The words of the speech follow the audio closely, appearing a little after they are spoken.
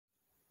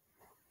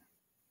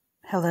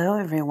Hello,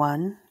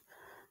 everyone.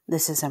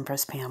 This is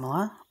Empress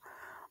Pamela.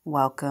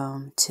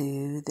 Welcome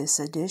to this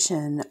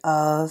edition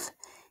of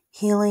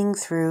Healing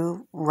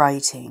Through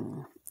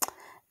Writing.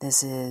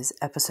 This is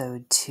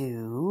episode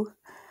 2.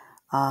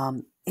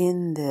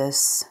 In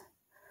this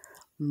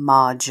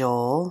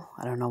module,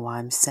 I don't know why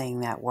I'm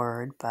saying that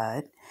word,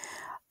 but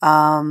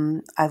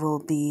I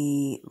will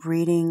be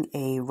reading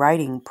a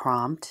writing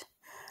prompt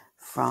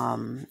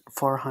from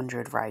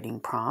 400 writing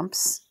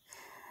prompts.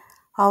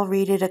 I'll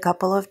read it a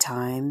couple of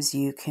times.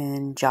 You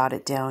can jot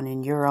it down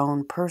in your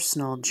own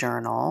personal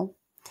journal.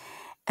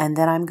 And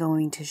then I'm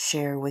going to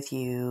share with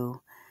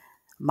you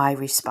my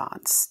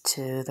response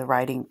to the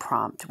writing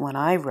prompt when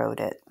I wrote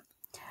it.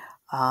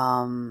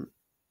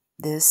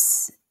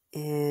 This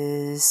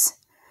is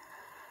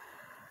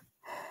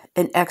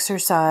an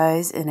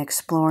exercise in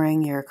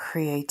exploring your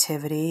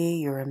creativity,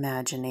 your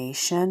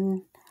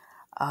imagination,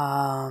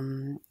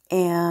 and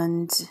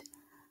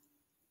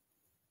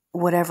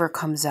whatever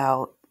comes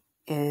out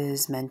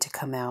is meant to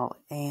come out.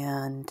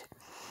 And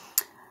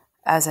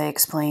as I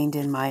explained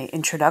in my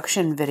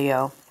introduction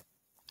video,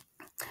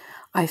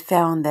 I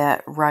found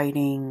that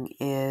writing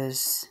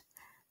is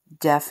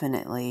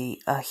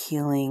definitely a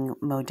healing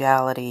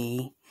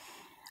modality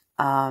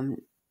in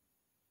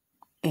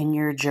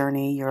your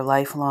journey, your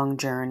lifelong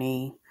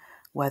journey,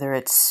 whether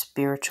it's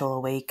spiritual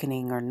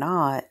awakening or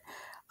not.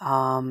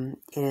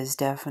 It is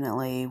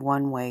definitely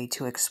one way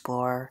to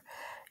explore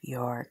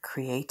your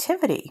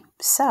creativity.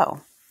 So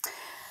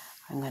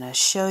I'm going to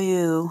show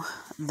you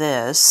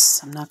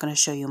this. I'm not going to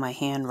show you my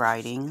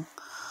handwriting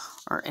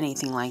or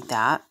anything like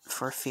that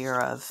for fear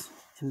of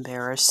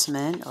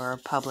embarrassment or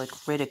public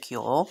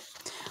ridicule,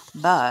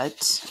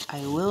 but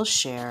I will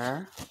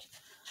share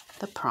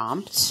the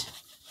prompt,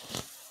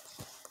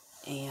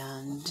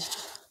 and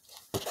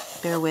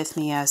bear with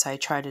me as I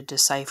try to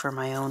decipher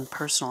my own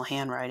personal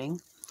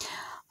handwriting.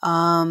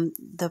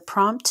 The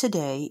prompt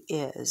today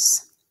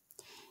is,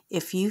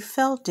 if you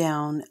fell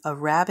down a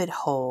rabbit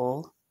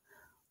hole,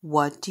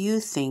 what do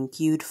you think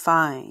you'd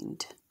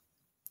find?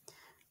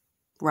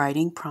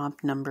 Writing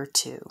prompt number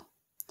 2.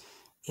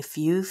 If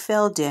you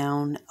fell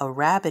down a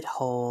rabbit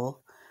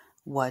hole,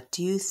 what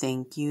do you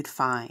think you'd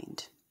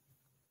find?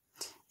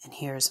 And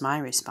here's my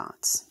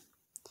response.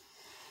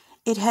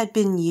 It had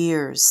been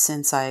years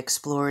since I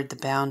explored the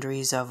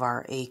boundaries of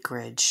our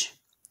acreage.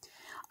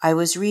 I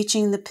was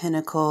reaching the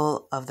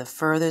pinnacle of the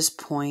furthest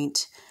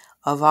point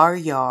of our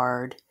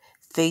yard,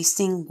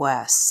 facing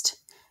west,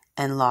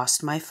 and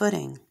lost my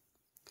footing.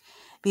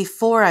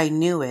 Before I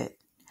knew it,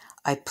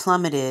 I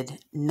plummeted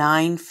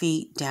 9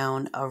 feet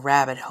down a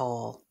rabbit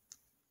hole.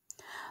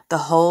 The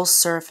whole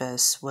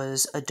surface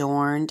was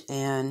adorned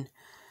in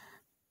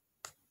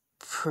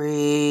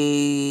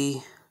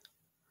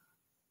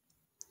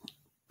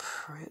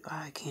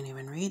I can't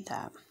even read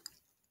that.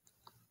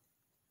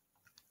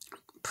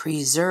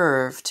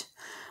 Preserved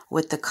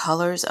with the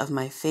colors of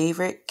my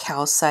favorite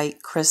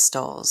calcite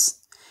crystals.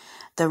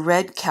 The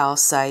red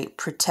calcite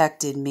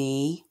protected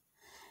me.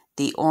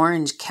 The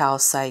orange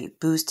calcite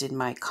boosted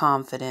my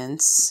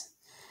confidence,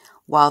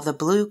 while the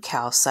blue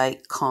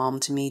calcite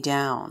calmed me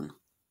down.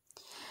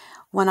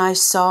 When I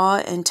saw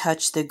and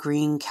touched the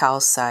green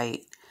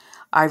calcite,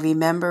 I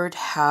remembered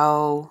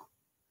how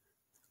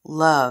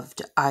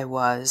loved I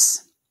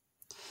was.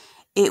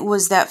 It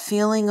was that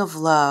feeling of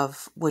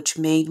love which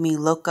made me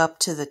look up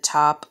to the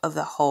top of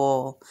the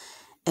hole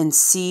and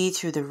see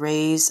through the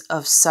rays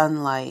of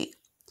sunlight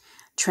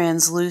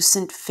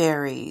translucent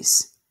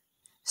fairies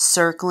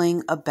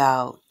circling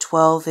about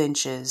 12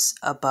 inches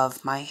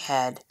above my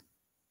head.